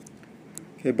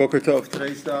Okay, Boker Tov.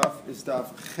 Today's daf is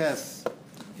daf Ches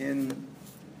in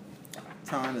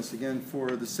Tanis. Again,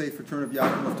 for the safe return of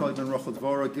Yaakov, Naftali ben Rachel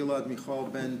Dvora, Gilad, Michal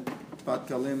ben Bat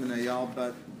Galim, and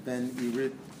Eyal ben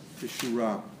Irit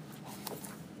Teshura.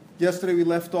 Yesterday we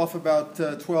left off about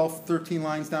 12, 13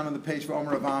 lines down on the page of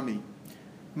Omer Avami.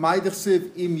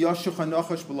 Ma'idachsiv im yashuch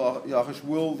hanachash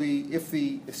b'lachash, if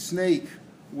the snake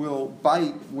will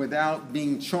bite without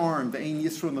being charmed, Ein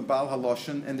Yisro Nabal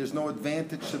Haloshen, and there's no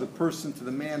advantage to the person, to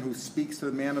the man who speaks, to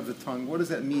the man of the tongue. What does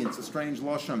that mean? It's a strange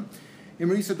Lashon. If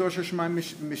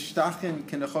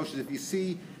you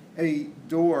see a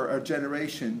door, a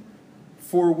generation,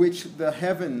 for which the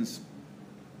heavens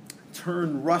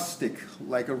turn rustic,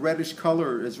 like a reddish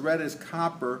color, as red as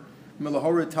copper,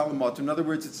 Milahora Talamat. In other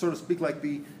words, it's so to speak like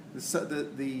the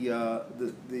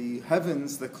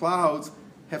heavens, the clouds,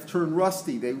 have turned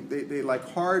rusty. They like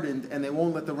hardened, and they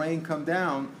won't let the rain come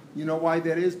down. You know why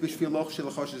that is? Because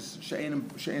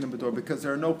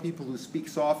there are no people who speak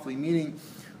softly, meaning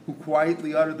who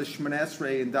quietly utter the Shemon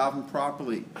Esrei and daven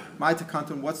properly. What's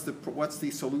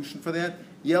the solution for that?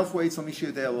 You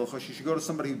should go to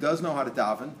somebody who does know how to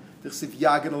daven.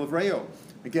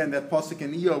 Again, that pasuk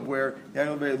in Eob where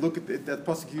look at that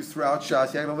pasuk used throughout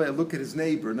Shas. Look at his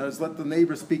neighbor. In other words, let the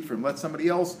neighbor speak for him. Let somebody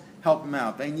else help him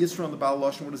out. Ein Yisro on the Baal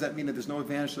Lashon. What does that mean? That there's no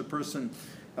advantage to the person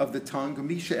of the tongue. A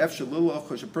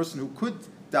person who could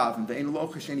daven,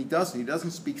 and he doesn't. He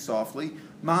doesn't speak softly.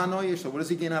 So what does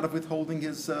he gain out of withholding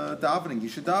his davening? He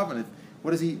should daven.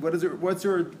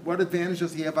 What advantage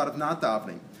does he have out of not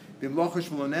davening? If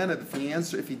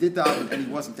he did daven and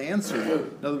he wasn't answered,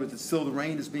 in other words, it's still the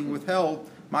rain is being withheld.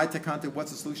 What's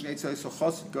the solution?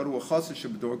 Go to a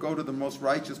chassid, go to the most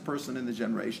righteous person in the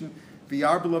generation,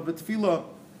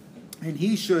 and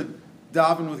he should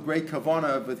daven with great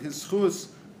kavanah, with his chus,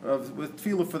 with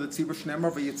tefillah for the tzibur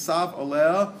shnemar v'yitzav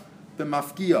aleh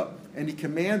b'mafkia. And he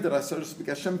commanded us, so to speak.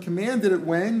 Hashem commanded it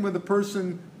when the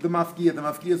person, the mafkia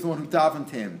is the one who davened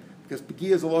him. Because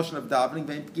Pegia is a lotion of davening.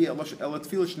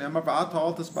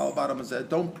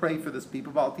 Don't pray for this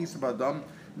people.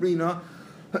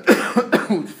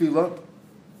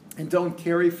 And don't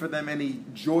carry for them any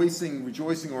rejoicing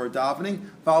or davening.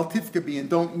 And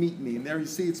don't meet me. And there you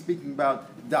see it's speaking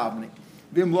about davening.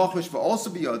 And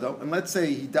let's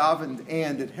say he davened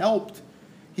and it helped.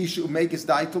 He should make his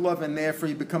daitulav, and therefore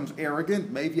he becomes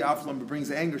arrogant. Maybe Avlam brings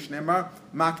anger. Shnemar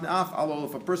maknaf alol.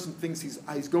 If a person thinks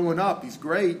he's going up, he's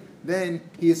great, then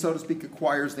he, so to speak,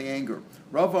 acquires the anger.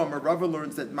 Rava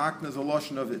learns that makna is a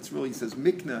lashon of, it's really, he says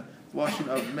mikna, lashon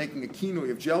of making a kinui,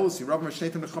 of jealousy.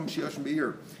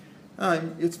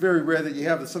 It's very rare that you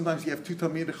have this. Sometimes you have two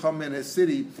Talmidei Chacham in a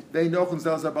city. They're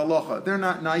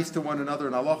not nice to one another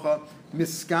in halacha.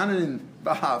 Miskanin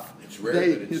b'haf. It's rare.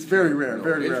 It's very rare.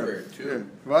 Very rare. Rare too. Yeah.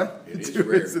 What? It is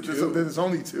rare too. There's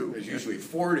only two. There's usually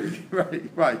 40.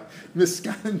 Right.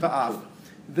 Miskanin b'haf.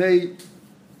 They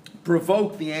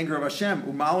provoke the anger of Hashem.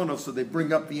 Umalano, so they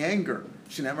bring up the anger.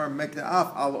 Shneimar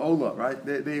mekna'af al ola. Right.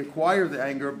 They acquire the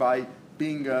anger by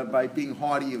being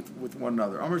haughty with one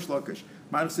another. Amar Shlokish.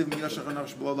 Rav Shlokish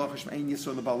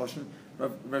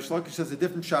says a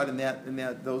different shot in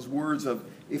that those words of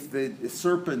if the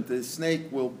serpent, the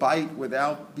snake, will bite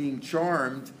without being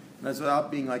charmed, and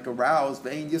without being like aroused.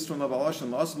 All the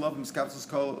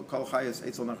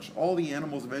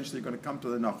animals eventually are going to come to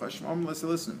the nachash.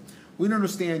 Listen, we don't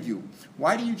understand you.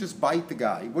 Why do you just bite the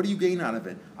guy? What do you gain out of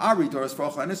it? I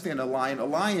understand a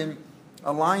lion.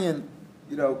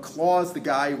 Claws the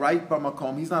guy right by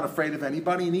makom. He's not afraid of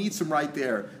anybody, and he eats him right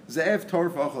there. Ze'ev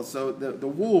torfachal. So the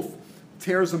wolf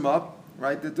tears him up,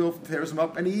 right? The wolf tears him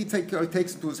up, and he takes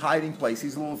him to his hiding place.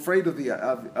 He's a little afraid of the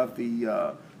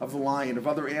lion, of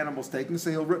other animals taking him,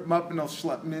 so he'll rip him up and he'll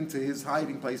schlep him into his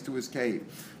hiding place, to his cave.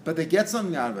 But they get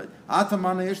something out of it. At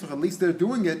least they're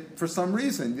doing it for some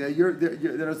reason.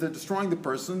 They're destroying the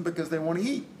person because they want to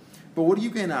eat. But what do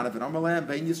you gain out of it?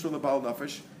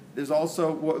 There's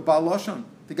also Baal Lashon,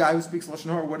 the guy who speaks Lashon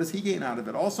Hara. What does he gain out of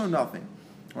it? Also nothing.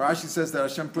 Rashi says that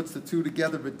Hashem puts the two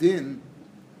together, B'din.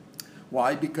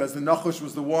 Why? Because the Nachash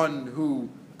was the one who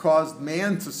caused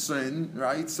man to sin,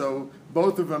 right? So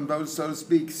both of them, so to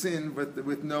speak, sin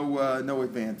with no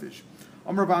advantage.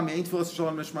 Person's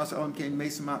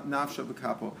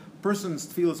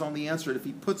tefillah is only answered if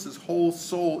he puts his whole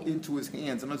soul into his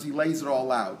hands, and as he lays it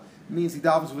all out. It means he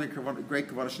davens with great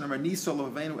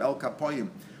kavanah.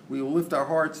 We will lift our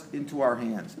hearts into our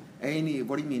hands.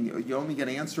 What do you mean? You only get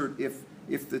answered if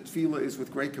the tefillah is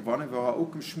with great kavanah.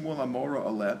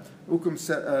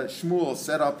 Shmuel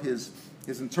set up his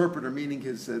interpreter, meaning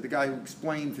the guy who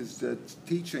explained his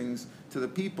teachings to the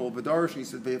people. V'darash, he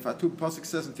said, pasuk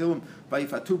says until him,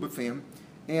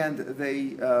 and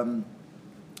they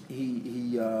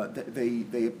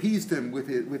they appeased him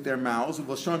with their mouths,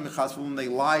 and they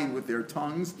lied with their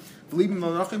tongues.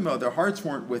 Their hearts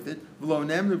weren't with it. So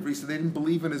they didn't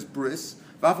believe in his bris.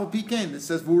 It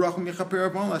says,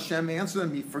 Hashem answered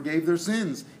them, He forgave their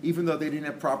sins, even though they didn't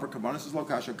have proper kavanah. This is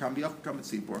lokasha kam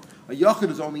tzibur. A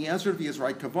yachid is only answered if he has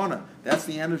right kavanah. That's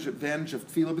the advantage of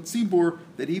tefillah b'tzibur,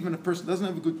 that even if a person doesn't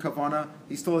have a good kavanah,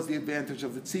 he still has the advantage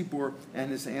of the tzibur,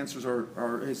 and his answers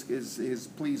his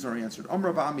pleas are answered.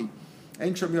 Amr Avami,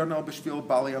 Ein Sham Yarnal B'Shvil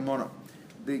Bali Amona.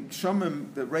 The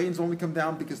shamim, the rains only come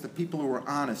down because the people who are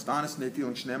honest in their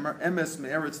dealing. Shneimar emes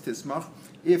me'eretz tismach.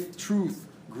 If truth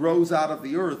grows out of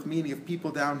the earth, meaning if people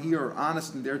down here are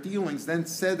honest in their dealings, then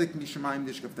tzedek mishamayim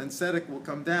nishkaf, then tzedek will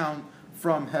come down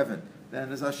from heaven.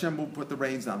 Then as Hashem will put the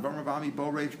rains down. Look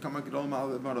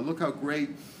how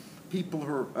great people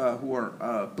who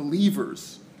are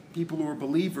believers, people who are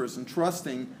believers and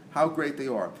trusting, how great they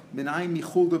are. Minayim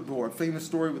michulda bor, famous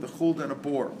story with a chulda and a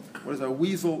boar. What is a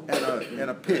weasel and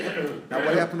a pig? Now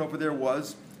what happened over there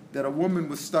was that a woman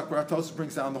was stuck. Ratos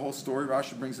brings down the whole story.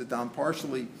 Rashi brings it down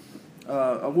partially.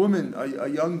 A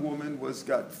young woman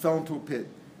fell into a pit.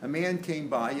 A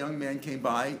young man came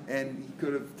by, and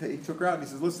he took her out, and he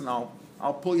says, "Listen,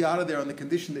 I'll pull you out of there on the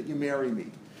condition that you marry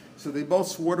me." So they both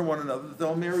swore to one another that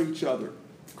they'll marry each other.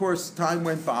 Of course, time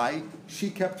went by. She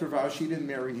kept her vow. She didn't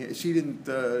marry him. She didn't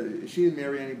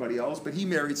marry anybody else, but he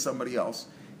married somebody else.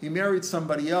 He married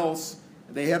somebody else.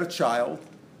 They had a child,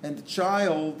 and the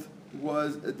child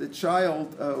was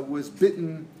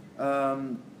bitten.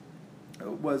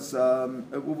 Was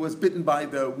bitten by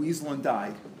the weasel and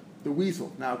died. The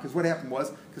weasel. Now, because what happened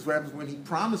was when he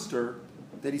promised her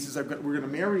that he says, we're going to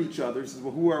marry each other, he says,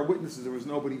 well, who are our witnesses? There was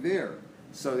nobody there.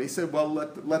 So they said, well,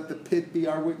 let the pit be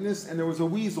our witness, and there was a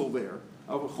weasel there,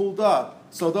 of a chulda.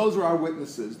 So those are our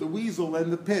witnesses, the weasel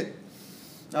and the pit.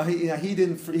 Now he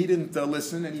didn't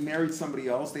listen, and he married somebody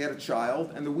else. They had a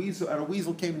child, and a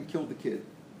weasel came and killed the kid.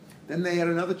 Then they had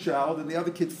another child, and the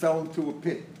other kid fell into a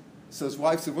pit. So his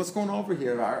wife said, "What's going on over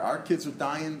here? Our kids are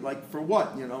dying, for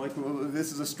what?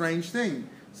 This is a strange thing."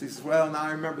 So he says, "Well, now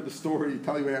I remember the story.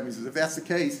 Tell you what happened." He says, "If that's the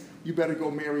case, you better go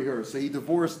marry her." So he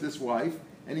divorced this wife,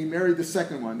 and he married the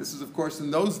second one. This is, of course,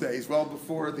 in those days, well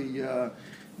before the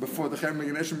Cherem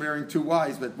Ganesh marrying two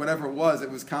wives, but whatever it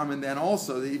was common then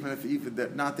also, even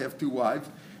not to have two wives.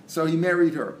 So he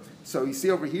married her. So you see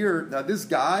over here, now this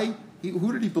guy,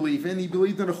 who did he believe in? He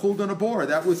believed in a chulda and a bor.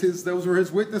 Those were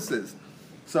his witnesses.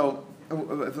 So, and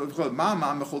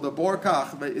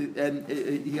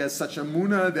he has such a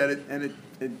muna that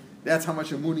that's how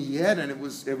much amuna he had, and it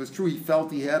was true. He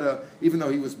felt he had even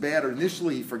though he was bad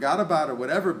initially, he forgot about it,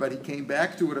 whatever, but he came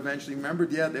back to it eventually.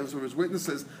 Remembered, those were his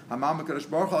witnesses.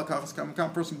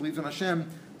 Person believes in Hashem,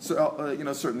 so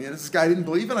certainly. And this guy didn't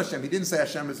believe in Hashem. He didn't say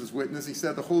Hashem is his witness. He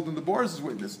said the chulda and the bor is his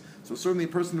witness. So certainly, a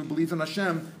person who believes in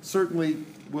Hashem certainly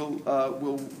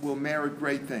will merit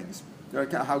great things.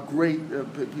 How great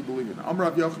people believe in. Amr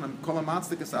Rav Yochanan, Kol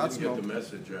HaMatzdik Es Atzmo. He didn't get the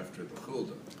message after the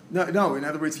chulda. No. In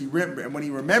other words, when he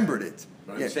remembered it.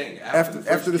 But I'm saying after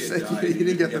the died, he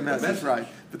didn't get the message, right?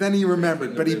 But then he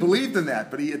remembered. But he believed in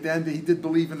that. But at the end, he did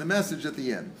believe in the message at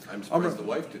the end. I'm surprised the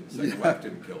wife didn't. The second wife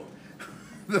didn't kill him.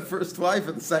 The first wife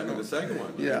or the second one? The second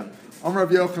one. Yeah. Amr Rav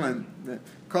Yochanan,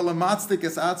 Kol HaMatzdik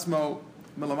Es Atzmo,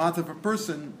 Milamata, if a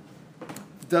person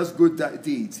does good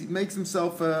deeds, he makes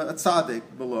himself a tzaddik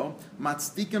below.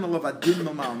 Matzdikin olav adin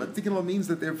nomal. Matzdikin olav means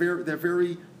that they're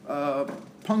very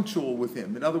punctual with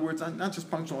him. In other words, not just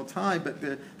punctual on time, but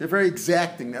they're very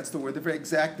exacting. That's the word. They're very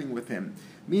exacting with him.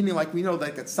 Meaning, like we know,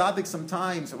 like a tzaddik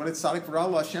sometimes, when it's tzaddik for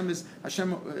Allah,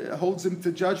 Hashem holds him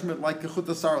to judgment like Kechut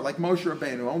Asar, like Moshe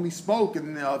Rabbeinu, who only spoke,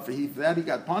 and for that he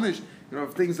got punished.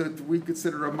 Of things that we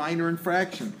consider a minor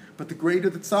infraction. But the greater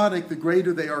the tzaddik, the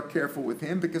greater they are careful with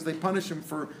him, because they punish him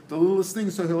for the littlest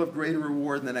things, so he'll have greater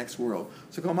reward in the next world.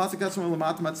 So Kol HaMatzdik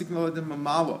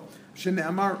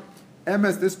Shene'amar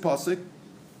Emes, this pasuk,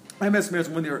 Emes means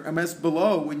when you're Emes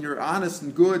below, when you're honest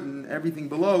and good and everything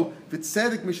below. If it's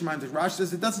tzedek mishmayim, Rashi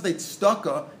says it doesn't say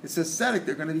tzedakah, it says tzedek.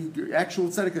 They're going to be actual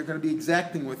tzedek. They're going to be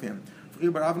exacting with him.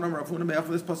 Right,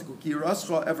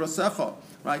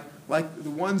 like the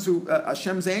ones who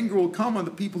Hashem's anger will come on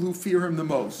the people who fear Him the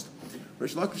most.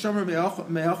 This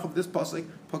pasuk,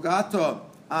 pagata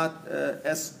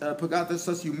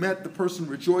says you met the person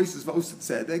rejoices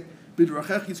tzedek.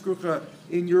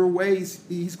 In your ways,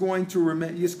 He's going to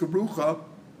remember Yiskabrucha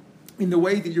in the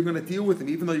way that you're going to deal with him,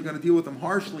 even though you're going to deal with him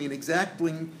harshly and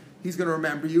exactly. He's going to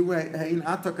remember you.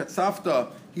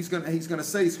 He's going to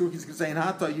say,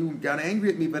 you got angry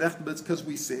at me, but it's because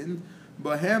we sinned.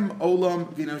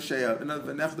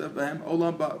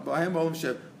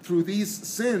 Through these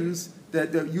sins,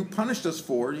 that you punished us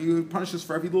for, you punished us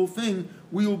for every little thing,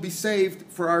 we will be saved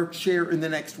for our share in the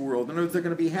next world. In other words, they're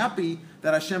going to be happy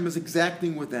that Hashem is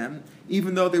exacting with them,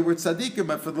 even though they were tzaddikim,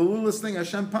 but for the littlest thing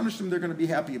Hashem punished them, they're going to be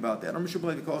happy about that.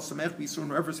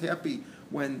 Whoever's happy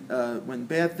when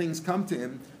bad things come to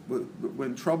him,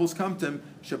 when troubles come to him,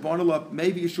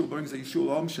 maybe Yeshua brings a Yeshua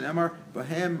Olam Shenemar,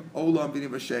 Bahem Olam B'nei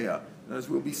V'Sheya. As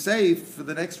we'll be saved for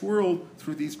the next world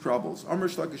through these troubles.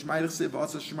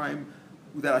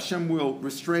 That Hashem will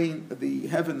restrain the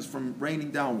heavens from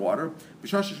raining down water. When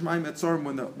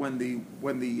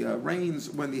the rains,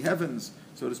 when the heavens,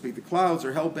 so to speak, the clouds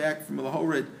are held back from the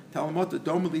Lahorid, Talamota,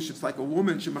 Domalish, it's like a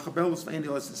woman, it's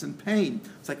in pain.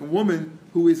 It's like a woman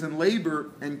who is in labor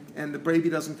and the baby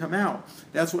doesn't come out.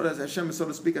 That's what, as Hashem, so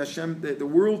to speak, Hashem, the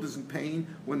world is in pain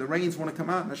when the rains want to come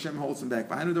out and Hashem holds them back.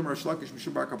 It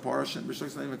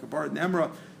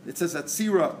says that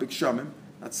Sira Bikshamim.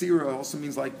 Atzira also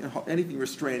means like anything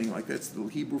restraining, like that's the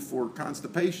Hebrew for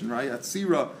constipation, right?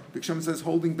 Atzira, Biksham says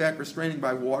holding back, restraining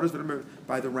by waters, but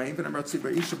by the rain, but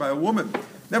Atzira Isha by a woman.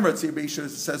 Never Atzira Isha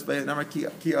says by Ki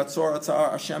Atzor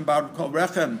Atzar Hashem Bar Kol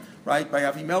Rechem, right? By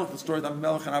Avimelech, the story of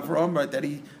Avimelech and Avram, right? That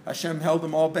Hashem held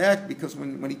them all back because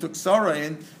when he took Sarah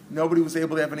in, nobody was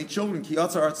able to have any children. Ki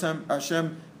Atzar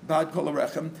Hashem Bad Kol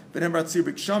Rechem, but Emrat Tzir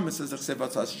Biksham, it says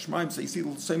Shemaim. So you see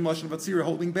the same lashon of Atzir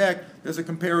holding back. There's a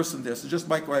comparison there. So just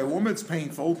like by a woman, it's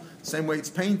painful. Same way it's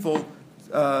painful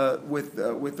with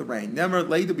the rain. Never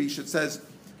later Bish. It says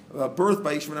birth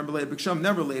by Isha. Never later Biksham.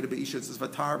 Never later Bish. It says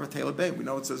Vatar Vatela Bay. We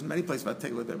know it says in many places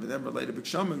Vatela Bay, but never later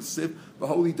Biksham and Siv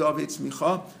V'Holy David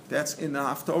Smicha. That's in the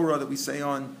Haftorah that we say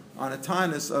on a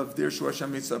Tanis of Dir Shu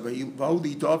Hashem Yitzavah.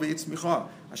 V'Holy David Smicha.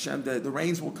 Hashem, the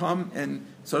rains will come and,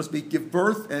 so to speak, give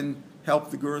birth and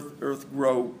help the earth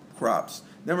grow crops.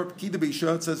 Never Pekida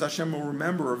Bisha, it says Hashem will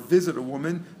remember or visit a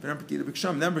woman. Never Pekida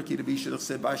Biksham. Never Pekida Bisha, it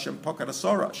said by Hashem Pakat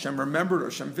Asara. Hashem remembered her,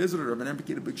 Hashem visited her. Never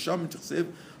Pekida Biksham, it says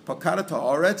Pakat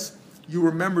Haaretz. You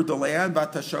remembered the land,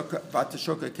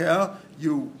 Vatashokakeh,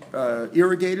 you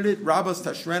irrigated it, Rabbas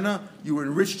Tashrena, you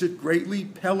enriched it greatly,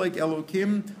 Peleg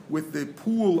Elokim, with the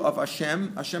pool of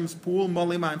Hashem, Hashem's pool,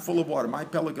 Maliman, full of water. My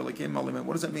Peleg Elokim, Maliman.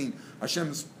 What does that mean?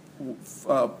 Hashem's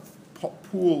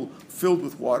pool filled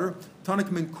with water.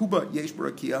 Tanik min Kuba Yesh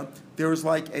Barakia, there is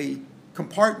like a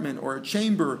compartment or a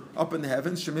chamber up in the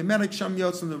heavens, Shemimenik Sham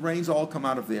Yotz, and the rains all come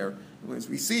out of there. As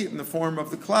we see it in the form of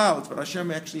the clouds, but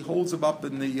Hashem actually holds them up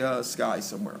in the sky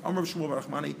somewhere. Amr Shmuel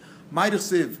Barachmani,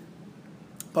 Maidasiv,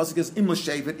 Pasuk is Im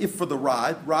L'Shevet, if for the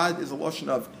rod. Rod is a lotion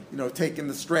of, taking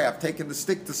the strap, taking the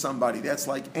stick to somebody. That's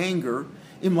like anger.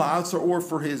 Im La'atzer, or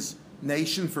for his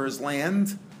nation, for his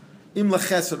land. Im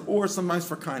L'Chesed, or sometimes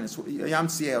for kindness. Yam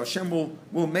Tziyeh, Hashem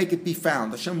will make it be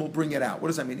found. Hashem will bring it out. What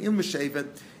does that mean? Im L'Shevet,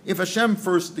 if Hashem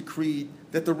first decreed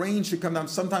that the rain should come down,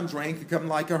 sometimes rain could come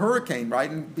like a hurricane, right,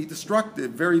 and be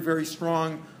destructive, very, very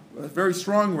strong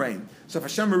rain. So if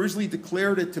Hashem originally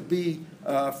declared it to be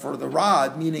for the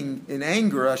rod, meaning in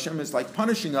anger, Hashem is like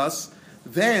punishing us,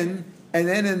 and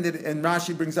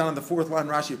Rashi brings down on the fourth line,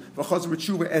 Rashi,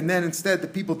 and then instead the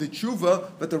people did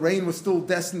tshuva, but the rain was still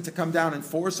destined to come down in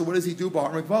force. So what does he do?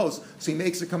 So he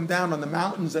makes it come down on the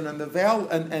mountains and on the vale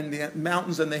and the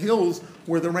mountains and the hills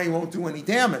where the rain won't do any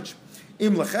damage.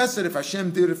 Im l'chesed, if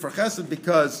Hashem did it for chesed,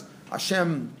 because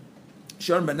Hashem,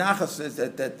 Sharon Benacha says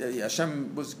that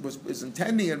Hashem was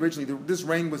intending originally, this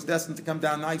rain was destined to come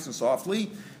down nice and softly.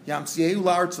 Yam tziyeu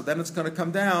lard, so then it's going to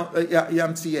come down.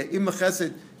 Yam tziyeu, im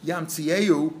l'chesed, Yam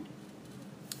tziyeu,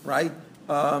 right?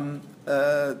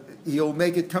 He'll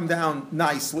make it come down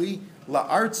nicely.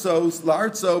 La'artzo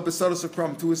besodos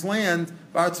akram, to his land.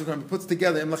 He puts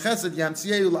together im l'chesed yam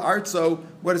tziyeu la'artzo.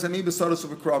 What does that mean? Besodos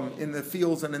akram, in the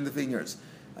fields and in the vineyards.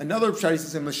 Another pshat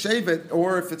says im l'shevet,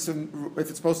 or if it's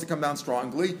supposed to come down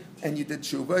strongly and you did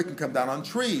tshuva, it can come down on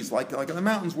trees, like in the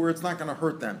mountains where it's not going to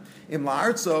hurt them. Im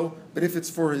la'artzo, but if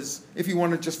he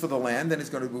wanted just for the land, then it's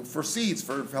going to be for seeds,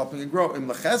 for helping it grow. Im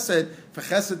l'chesed, for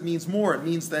chesed means more. It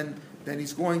means then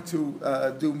he's going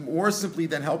to do more simply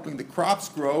than helping the crops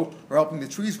grow or helping the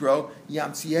trees grow.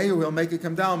 Yam tziyeu, he'll make it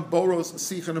come down. Boros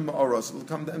sichan and ma'oros. It'll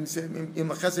come down. In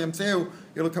l'chesed yam tziyeu,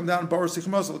 it'll come down. Boros sichan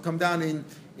ma'oros. It'll come down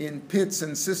in pits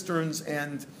and cisterns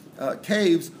and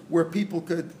caves where people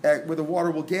where the water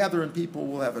will gather and people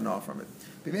will have enough from it.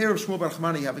 In the Erev Shmuel Bar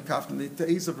Chmani, have a kaftan. The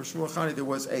days of Shmuel Chani, there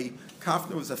was a kaftan.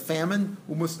 There was a famine,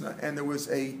 and there was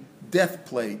a death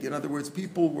plague. In other words,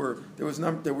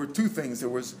 there were two things. There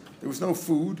was no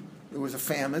food, there was a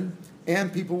famine,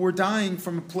 and people were dying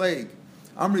from a plague.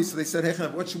 Amri, so they said, hey,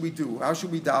 what should we do? How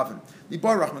should we daven?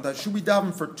 Should we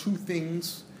daven for two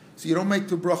things? So you don't make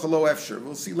two bracha lo efsher.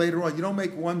 We'll see later on. You don't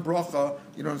make one bracha.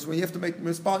 So when you have to make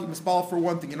mispal, you mispal for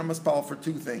one thing. You don't mispal for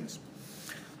two things.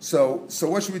 So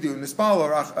what should we do?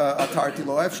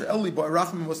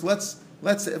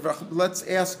 Let's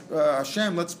ask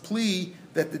Hashem. Let's plea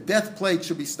that the death plague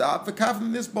should be stopped.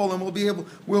 And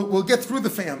we'll get through the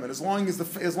famine as long as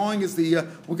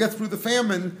we'll get through the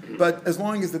famine. But as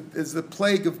long as the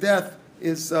plague of death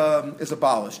is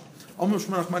abolished. Almost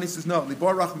Rahmani says no.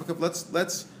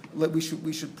 We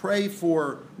should pray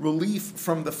for relief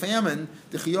from the famine.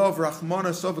 Because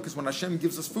when Hashem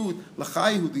gives us food,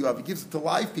 He gives it to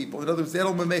live people. In other words,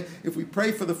 if we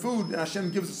pray for the food and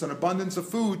Hashem gives us an abundance of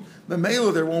food,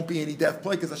 there won't be any death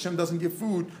plague because Hashem doesn't give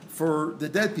food for the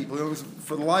dead people. It was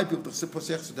for the live people.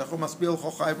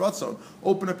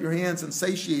 Open up your hands and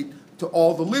satiate to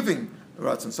all the living.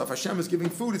 So if Hashem is giving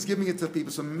food, it's giving it to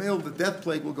people. So the death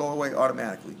plague will go away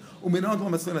automatically. How do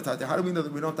we know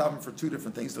that we don't daven for two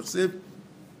different things?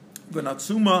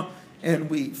 And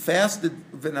we fasted,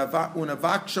 and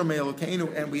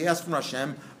we asked from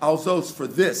Hashem, alzos, for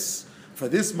this. For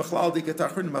this,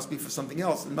 it must be for something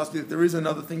else. It must be that there is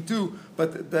another thing too,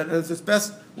 but it's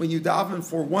best when you daven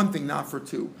for one thing, not for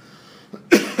two.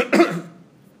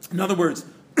 In other words,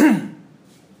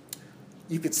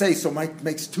 you could say, so Mike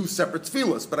makes two separate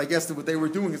tefillas, but I guess that what they were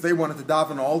doing is they wanted to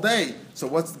daven all day. So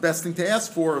what's the best thing to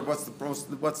ask for? What's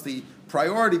the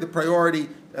priority? The priority,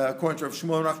 according to Rav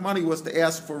Shmuel Nachmani, was to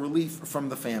ask for relief from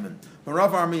the famine. When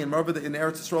Rav Armi and Rav in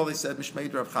Eretz Yisrael, they said,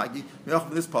 Mishmeid Rav Chagi,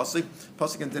 this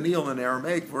pasuk in Daniel in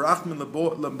Aramaic, V'rachmin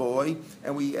l'boy,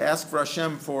 and we ask for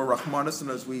Hashem for Rachmanis, and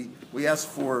as we ask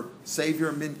for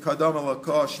Savior min kadam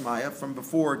alakah shmaya, from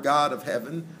before God of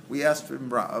heaven, we ask for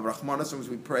Rachmanis, and as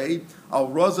we pray, al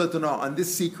raza dana, on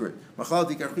this secret. Machal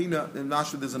dikarchina, in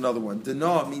Nashua there's another one.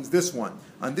 Dana means this one,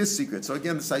 on this secret. So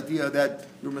again, this idea that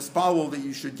you're mispalel, that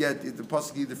you should get the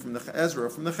pasuk either from the Ezra or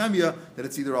from the Chemia, that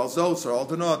it's either al zos or al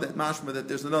dana, that mashma, that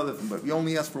there's another thing, but we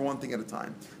only ask for one thing at a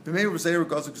time. In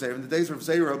the days of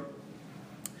Zera,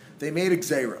 they made a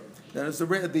gzeira.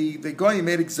 The Goyim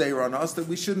made a gzeira on us that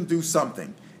we shouldn't do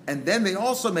something. And then they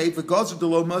also made the gods of the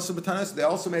lo masa b'tanis. They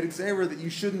also made a gzeira that you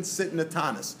shouldn't sit in a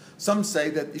tanis. Some say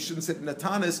that you shouldn't sit in a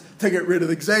tanis to get rid of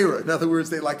the gzeira. In other words,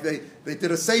 they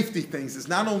did a safety thing. It's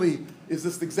not only is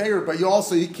this the gzeira, but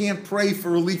you can't pray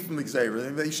for relief from the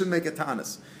gzeira. You shouldn't make a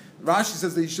tanis. Rashi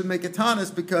says that you should make a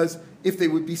tanis because if they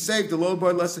would be saved, the low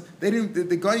boy lesson,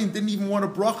 the Goyim didn't even want a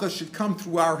bracha should come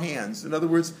through our hands. In other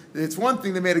words, it's one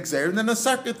thing they made a gzeira, and then the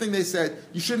second thing they said,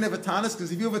 you shouldn't have a tanis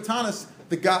because if you have a tanis,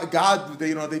 the God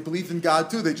they believed in God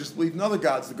too. They just believed in other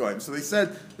gods, the Goyim. So they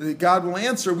said that God will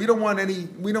answer. We don't want any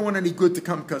good to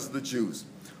come because of the Jews.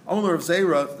 Owner of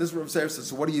Zera, this is Rav Zera says,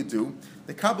 so what do?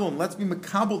 The Kabbalah lets me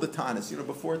makabel the tanis.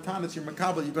 Before tanis, you're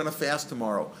makabel, you're going to fast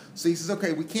tomorrow. So he says,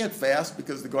 okay, we can't fast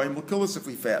because the Goyim will kill us if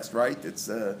we fast, right?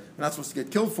 We're not supposed to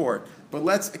get killed for it. But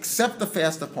let's accept the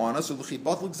fast upon us.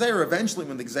 Eventually,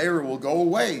 when the Gzeira will go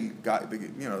away,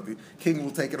 the king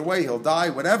will take it away, he'll die,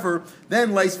 whatever,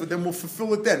 then we'll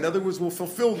fulfill it then. In other words, we'll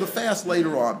fulfill the fast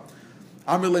later on.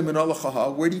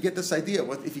 Where do you get this idea?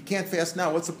 If you can't fast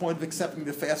now, what's the point of accepting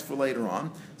the fast for later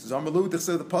on? The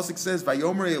pasuk says,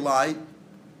 "Vayomer Eli."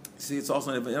 See, it's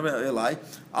also in Eli.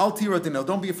 Al tira,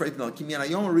 don't be afraid. From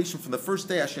the first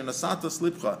day,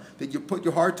 that you put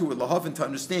your heart to it, lahavin, to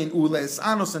understand,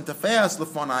 ulesanos, and to fast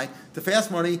lefonai, to fast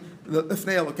money,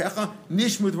 lefnei elokecha,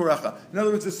 nishmud horecha. In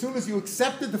other words, as soon as you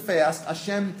accepted the fast,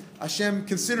 Hashem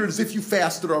considered as if you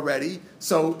fasted already.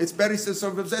 So it's better. He says,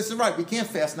 right, we can't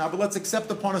fast now, but let's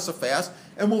accept upon us a fast,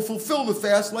 and we'll fulfill the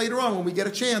fast later on when we get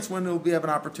a chance, when we have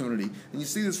an opportunity. And you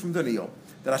see this from Daniel.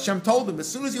 That Hashem told him, as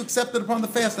soon as you accepted upon the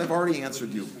fast, I've already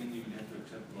answered you. Does this mean you have to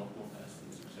accept multiple fasts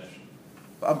in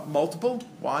succession? Multiple?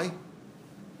 Why?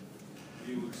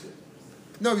 You accept.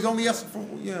 No, he's only asking for,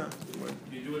 yeah.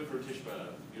 You do it for Tishba,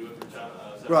 you do it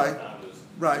for Right. Tammuz.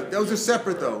 Right. Those are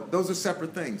separate, though. Those are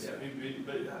separate things. Yeah,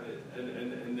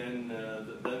 and then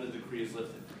the decree is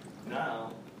lifted.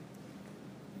 Now,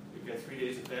 you've got 3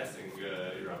 days of fasting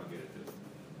you're obligated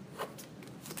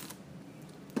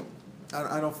to.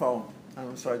 I don't follow.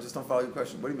 I'm sorry, I just don't follow your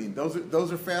question. What do you mean? Those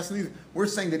are fasting. We're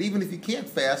saying that even if you can't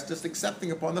fast, just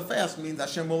accepting upon the fast means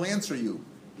Hashem will answer you,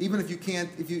 even if you can't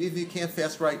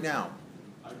fast right now.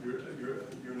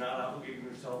 You're not obligating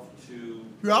yourself to.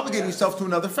 You're obligating yourself to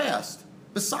another fast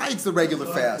besides the regular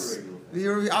fast.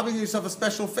 You're obligating yourself a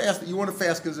special fast that you want to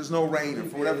fast because there's no rain or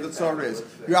for whatever the tzara is.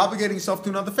 You're obligating yourself to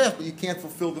another fast, but you can't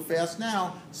fulfill the fast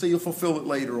now, so you'll fulfill it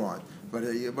later on. But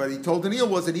he told Daniel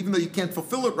was that even though you can't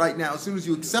fulfill it right now, as soon as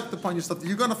you accept upon yourself that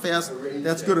you're going to fast,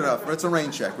 that's good enough. It's a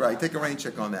rain check, right? Take a rain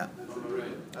check on that.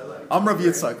 Rav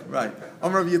Yitzchak, right?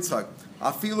 Rav Yitzchak.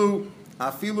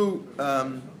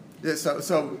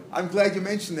 So I'm glad you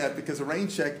mentioned that because a rain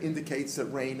check indicates that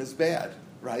rain is bad.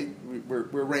 right?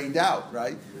 We're rained out,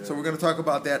 right? Yeah. So we're going to talk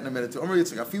about that in a minute too.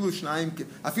 It's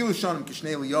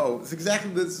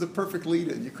exactly, this is a perfect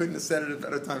lead-in. You couldn't have said it at a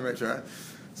better time, right?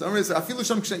 So even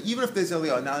if there's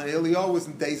Eliyahu, now Eliyahu was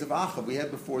in days of Achav. We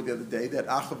had before the other day that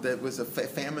Achav that was a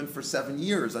famine for 7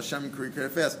 years. Hashem created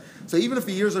fast. So even if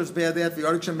the years are as bad as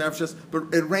that,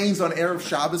 but it rains on Erev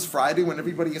Shabbos Friday when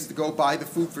everybody has to go buy the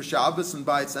food for Shabbos and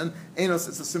buy it. Then it's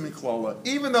a simi klola.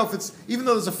 Even though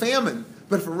there's a famine.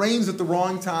 But if it rains at the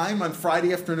wrong time on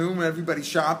Friday afternoon when everybody's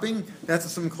shopping, that's a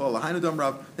sim klola. Hainadam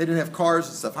Rav, they didn't have cars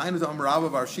and stuff. Hainadam Rav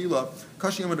of Arshila,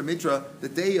 Kashiyam the Mitra, the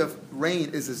day of rain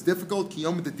is as difficult,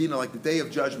 Kiyom Dina, like the day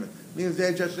of judgment. Meaning the day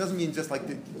of judgment doesn't mean just like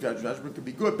the judgment could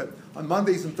be good, but on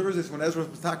Mondays and Thursdays when Ezra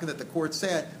was talking that the court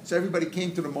sat, so everybody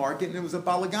came to the market and there was a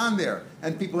balagan there.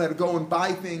 And people had to go and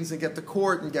buy things and get to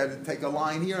court and take a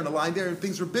line here and a line there, and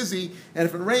things were busy, and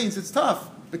if it rains, it's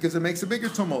tough. Because it makes a bigger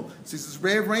tumult. So he says,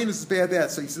 ray of rain is as bad as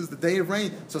that. So he says, the day of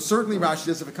rain. So certainly Rashi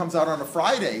says, if it comes out on a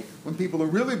Friday, when people are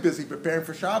really busy preparing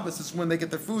for Shabbos, this is when they get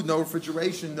their food, no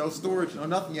refrigeration, no storage, no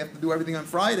nothing. You have to do everything on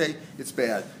Friday. It's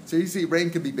bad. So you see, rain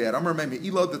can be bad. I'm remember,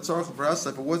 Elod the tzarech for us.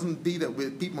 If it wasn't be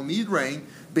that people need rain,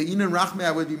 Be'in and Rachmeh,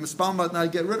 I would be mispalm about now to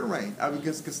get rid of rain.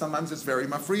 Because sometimes it's very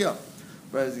mafriya.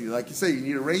 But like you say, you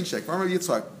need a rain check. Remember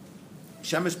Yitzchak.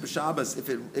 Shemesh b'Shabbos,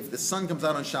 if the sun comes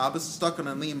out on Shabbos, stuck on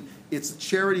Alim, it's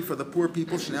charity for the poor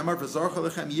people. Shneimar v'zarcha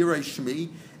lechem yirei shmi,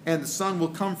 and the sun will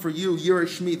come for you, yirei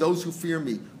shmi, those who fear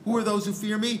me. Who are those who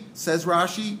fear me? Says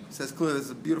Rashi, says clearly, this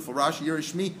is a beautiful Rashi, yirei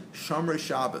shmi, shamrei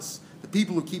Shabbos. The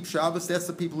people who keep Shabbos, that's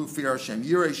the people who fear Hashem.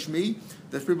 Yirei shmi,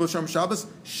 the people who Shem Shabbos,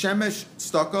 shemesh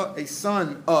staka, a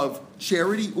son of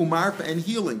charity, umarpa, and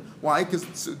healing. Why? Because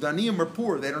Daniyim are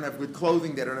poor. They don't have good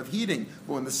clothing. They don't have heating.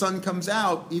 But when the sun comes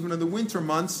out, even in the winter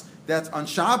months, that's on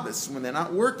Shabbos, when they're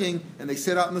not working and they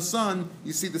sit out in the sun,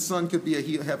 you see the sun could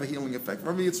have a healing effect.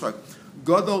 Remember Yitzchak,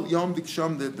 Gadol Yom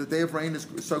Diksham, the day of rain is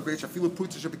so great.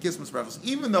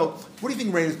 Even though, what do you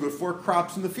think rain is good for?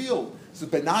 Crops in the field. So,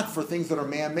 but not for things that are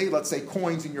man-made, let's say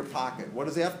coins in your pocket. What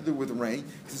does it have to do with the rain?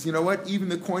 Because you know what? Even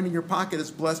the coin in your pocket is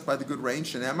blessed by the good rain.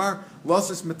 Shenemar,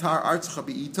 Losses Matar Artzcha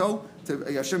Be'ito,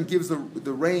 Hashem gives the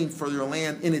rain for your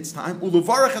land in its time.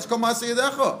 Uluvarach has come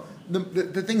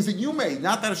the things that you made,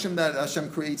 not that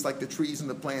Hashem creates like the trees and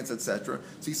the plants, etc.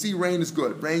 So you see, rain is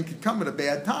good. Rain can come at a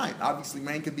bad time. Obviously,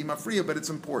 rain can be mafriya, but it's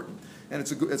important and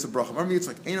it's a bracha. Remember, it's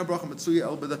like Eina bracha matzuya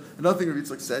el b'da. Another thing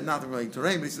Yitzchak said, nothing relating to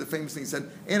rain, but he said the famous thing he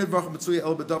said, Eina bracha matzuya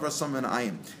el b'davar saman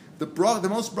ayin. The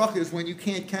most bracha is when you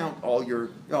can't count all your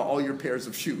pairs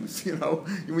of shoes. You know,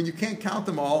 when you can't count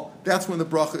them all, that's when the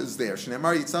bracha is there.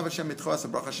 Shneimar Yitzav Hashem mitchas, the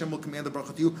bracha Hashem will command the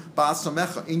bracha to you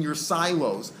ba'asamecha, in your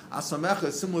silos. Asamecha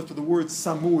is similar to the word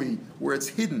samui, where it's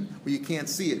hidden, where you can't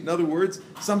see it. In other words,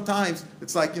 sometimes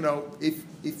it's like, you know, if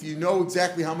you know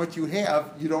exactly how much you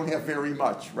have, you don't have very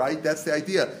much, right? That's the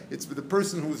idea. It's the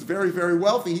person who is very, very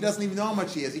wealthy, he doesn't even know how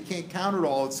much he has. He can't count it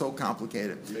all. It's so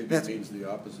complicated. Maybe it means the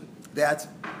opposite. That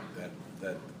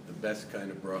the best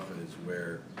kind of bracha is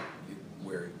where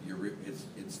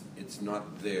it's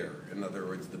not there. In other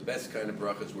words, the best kind of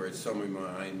bracha is where it's somewhere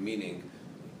behind, meaning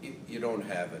you don't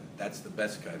have it. That's the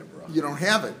best kind of bracha. You don't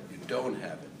have it. You don't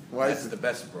have it. Why? That's the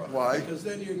best bracha. Why? Because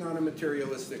then you're not a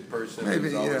materialistic person Maybe,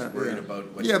 who's always worried about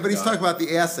what but he's talking about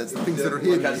the assets, the things that are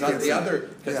hidden.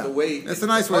 Because the way that's a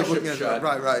nice way of looking at it.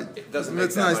 Right. It doesn't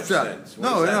make that much sense.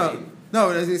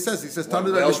 No, as he says,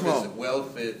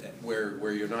 Wealth is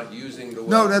where you're not using the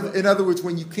wealth. No, in other words,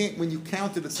 when you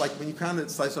count it, it's like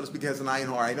so to speak, as an iron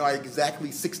har. I know I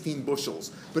exactly 16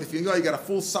 bushels, but if you know you got a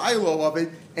full silo of it,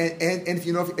 and if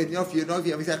you have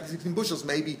exactly 16 bushels,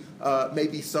 maybe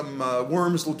some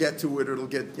worms will get to it, or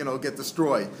it'll get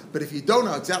destroyed. But if you don't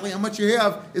know exactly how much you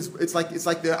have, it's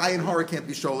like the iron har can't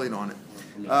be shown on it.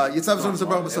 Yitzav Zon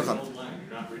Zabar B'Sachar.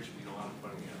 You're not rich if you know how much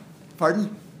money you have.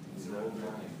 Pardon? It's an old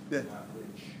line. Yeah.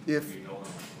 If you know how much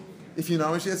money you have. If you know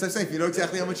how much, as I say, if you know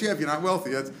exactly how much you have, you're not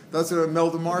wealthy. That's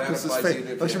Melda Marcus's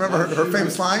famous. Don't you remember her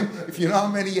famous line? If you know how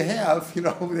many you have,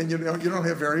 then you don't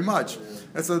have very much.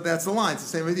 That's the line. It's the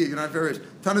same idea. You're not very rich.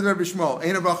 Tanad Rebbe Shmuel,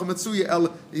 Ein bracha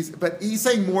matzuya. But he's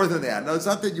saying more than that. No, it's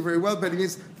not that you're very well, but he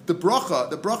means the bracha.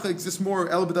 The bracha exists more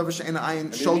el b'davar she'ein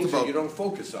ayin sholtabo. You don't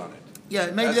focus on it.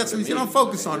 Yeah, maybe that's what you don't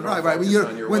focus on. Right. When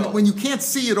you you can't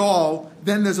see it all,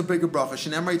 then there's a bigger bracha.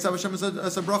 Shneimar Yitzav Hashem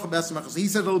as a bracha b'asmachas. He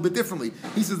said it a little bit differently.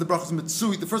 He says the bracha is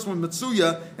Mitsuya. The first one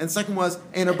Mitsuya, and the second was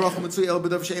Ein a bracha Mitsuya El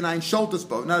B'davar She'ein Ayin Sholtas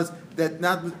Bo. Not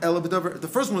El B'davar. The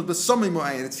first one was B'samim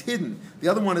Mu'ayin. It's hidden. The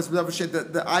other one is B'davar She'ein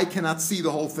that the eye cannot see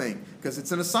the whole thing because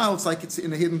it's in a silo. It's like it's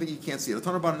in a hidden thing you can't see it. If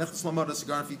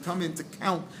you come in to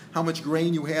count how much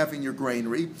grain you have in your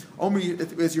granary,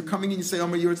 as you're coming in, you say,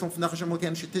 you should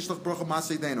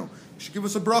give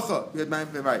us a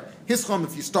bracha. Right.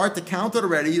 If you start to count it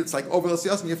already, it's like over you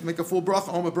have to make a full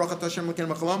bracha. You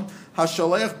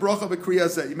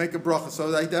make a bracha. So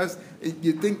like that,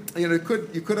 you think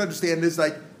you could understand this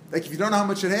like if you don't know how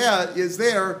much it is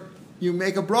there, you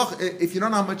make a bracha. If you don't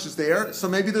know how much is there, so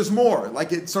maybe there's more.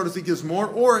 Like it sort of think there's more,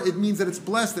 or it means that it's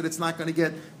blessed, that it's not going to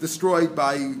get destroyed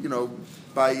by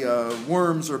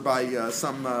worms or by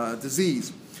some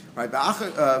disease. Right?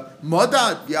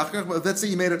 Modad. Let's say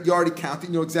you already counted.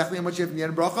 You know exactly how much you have in the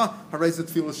end of bracha.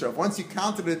 Once you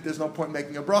counted it, there's no point in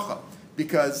making a bracha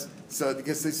because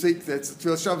they say that's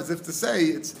tefillah shav, as if to say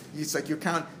it's like you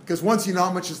count because once you know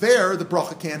how much is there, the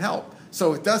bracha can't help.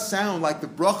 So it does sound like the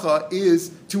bracha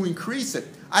is to increase it.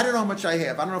 I don't know how much I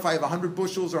have. I don't know if I have 100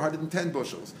 bushels or 110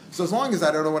 bushels. So as long as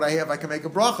I don't know what I have, I can make a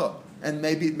bracha. And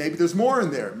maybe there's more in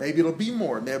there. Maybe it'll be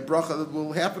more. Maybe a bracha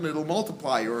will happen, it'll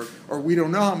multiply, or we don't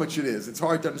know how much it is. It's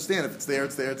hard to understand. If it's there,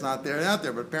 it's there. It's not there, not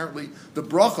there. But apparently the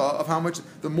bracha of how much,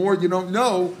 the more you don't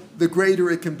know, the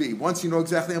greater it can be. Once you know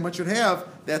exactly how much you have,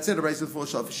 that's it. Because there's no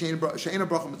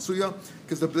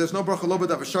bracha lo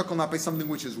b'davar shakal, not by something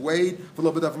which is weighed, for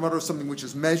lo b'davar murder, something which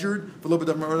is measured, for lo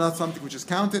b'davar not something which is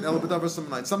counted, el b'davar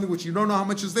something which you don't know how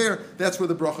much is there. That's where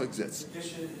the bracha exists.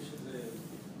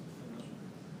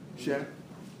 Share.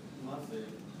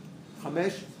 חמש? זה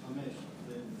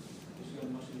יש גם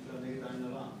מה שנקרא נגד עין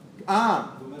הרע.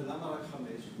 הוא אומר, למה רק 5?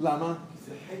 למה?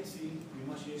 זה חצי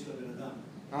ממה שיש לבן אדם.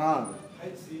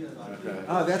 חצי,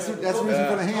 that's the reason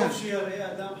for the hand. טוב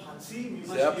שיראה אדם חצי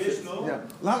ממה שיש לו.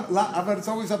 But it's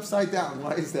always upside down.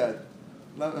 Why is that?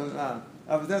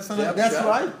 That's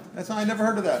right. That's I never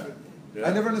heard of that. Yeah.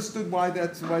 I never understood why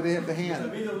they have the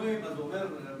hand. תמיד אומרים, אז הוא אומר,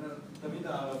 תמיד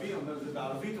הערבי אומר, זה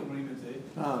בערבית אומרים את זה,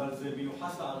 אבל זה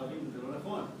מיוחס לערבים, זה לא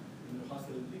נכון.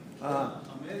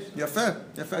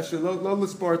 יפה, שלא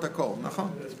לספור את הכל,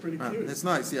 נכון? That's pretty cute. It's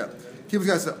nice, yeah. The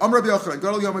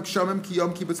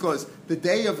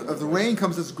day of the rain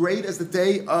comes as great as the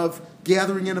day of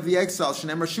gathering in of the exile.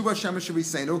 Hashem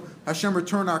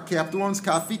return our captive ones,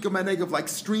 like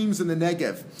streams in the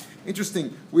Negev.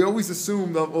 Interesting. We always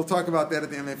assume, we'll talk about that at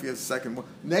the end of a second.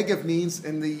 Negev means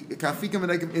in the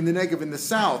Negev in the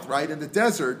south, right? In the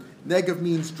desert, Negev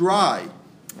means dry.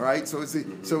 All right, what's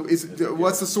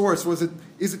the source?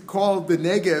 Is it called the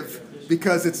Negev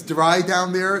because it's dry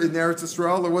down there in Eretz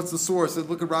Yisrael, or what's the source?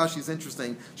 Look at Rashi; it's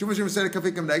interesting.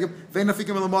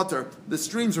 The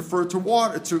streams refer to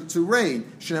water, to rain.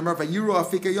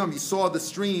 You saw the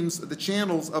streams, the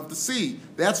channels of the sea.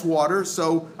 That's water.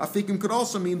 So afikim could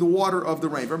also mean the water of the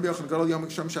rain.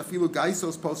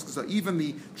 Even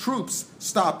the troops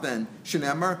stop then.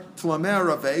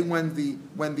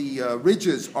 When the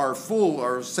ridges are full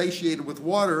or satiated with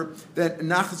water, that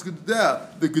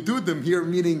the gedudim here,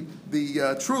 meaning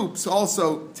the troops,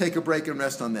 also take a break and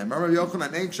rest on them. You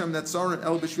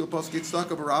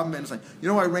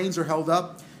know why rains are held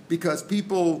up? Because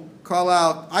people call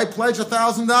out, I pledge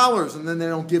 $1,000, and then they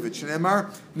don't give it. Shneimar,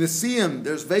 Nesiim,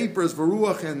 there's vapors,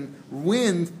 Varuach, and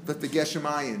wind, but the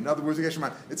Geshemayim. In other words, the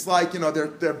Geshemayim. It's like,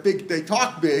 they're big, they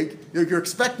talk big, you're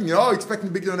expecting a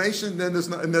big donation, then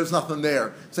there's nothing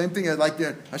there. Same thing, like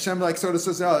Hashem sort of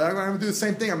says, I'm going to do the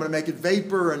same thing, I'm going to make it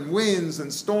vapor and winds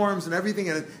and storms and everything,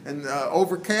 and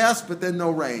overcast, but then no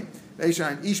rain. It's the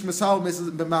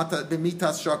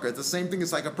same thing.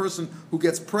 It's like a person who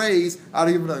gets praise out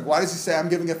of even. Why does he say I'm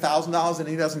giving $1,000 and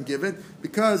he doesn't give it?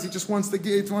 Because he just wants the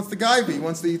gaiva. He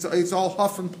wants it's all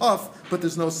huff and puff, but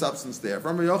there's no substance there.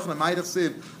 Why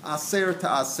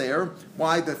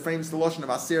the famous lashon of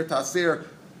aser to aser?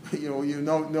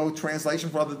 No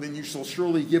translation rather than you shall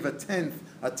surely give a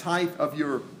tithe of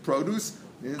your produce.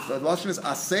 The lashon is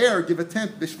aser, give a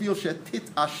tenth. Bishvil shetit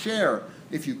asher.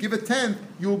 If you give a tenth,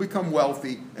 you will become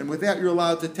wealthy. And with that, you're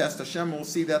allowed to test Hashem. We'll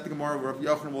see that tomorrow. Rabbi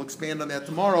Yochanan will expand on that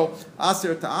tomorrow.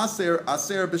 Aser to aser,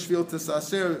 aser b'shvil to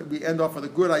aser. We end off with a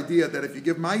good idea that if you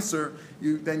give meiser,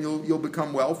 then you'll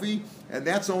become wealthy. And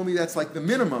that's like the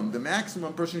minimum. The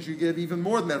maximum person should give even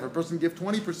more than that. If a person give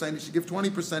 20%, he should give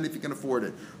 20% if he can afford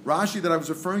it. Rashi that I was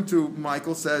referring to,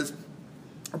 Michael, says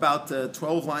about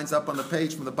 12 lines up on the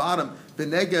page from the bottom,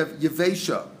 B'negev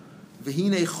Yevesha.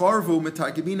 V'hinei charvu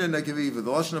metargibina negeviva.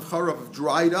 The lashon of charav, of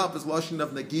dried up, is lashon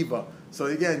of negiva. So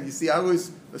again, you see, I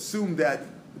always assume that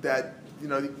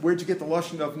where'd you get the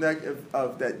lashon of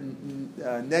that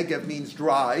Negev means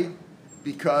dry?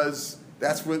 Because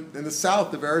that's what in the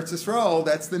south of Eretz Yisrael,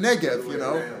 that's the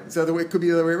Negev. So it could be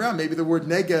the other way around. Maybe the word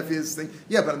Negev is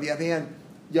but on the other hand,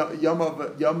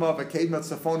 Yamav Akedmat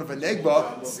Safon of a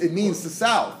Negba, it means the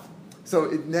south. So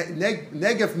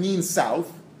Negev means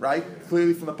south, right?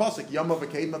 Clearly from the pasuk, Yamav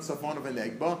Akedmat Safon of a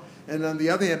Negba, and on the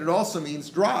other hand, it also means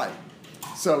dry.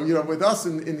 So, with us,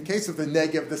 in the case of the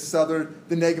Negev,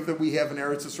 the Negev that we have in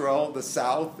Eretz Yisrael, the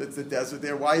south, it's the desert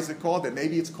there. Why is it called that?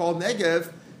 Maybe it's called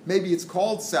Negev, maybe it's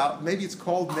called south, maybe it's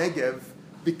called Negev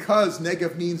because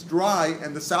Negev means dry,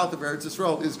 and the south of Eretz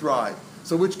Yisrael is dry.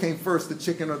 So which came first, the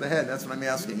chicken or the hen? That's what I'm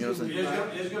asking. יש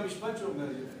גם משפט שאומר,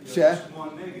 ש? יש כמו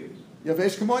הנגב.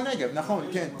 Yavesh Kamon Negev,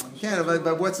 Nachon, can,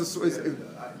 but what's the...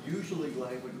 Usually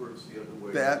language works the other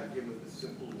way. That- You begin with a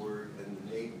simple word and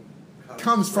the name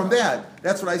comes from that.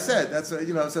 That's what I said. That's, so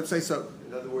I'm saying, so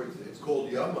In other words, it's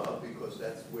called Yama because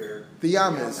that's where The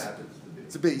Yam is. happens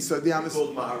to to be. be. So the Yam It's is...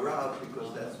 called Maharav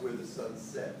because that's where the sun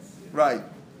sets. Right.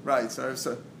 So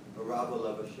Maharav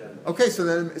alav Hashem. okay. So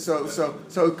then,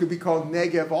 so it could be called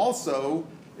Negev also.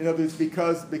 In other words,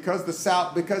 because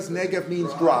Negev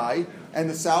means dry, and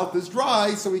the south is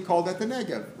dry, so we call that the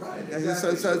Negev. Right, And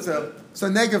exactly. So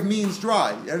Negev means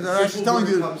dry. And they're actually telling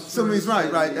you something is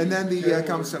right, and then the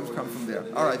comes from there.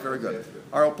 All right, very good.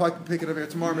 All right, I'll pick it up here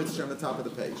tomorrow. It's on the top of the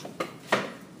page.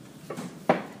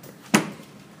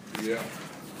 Yeah.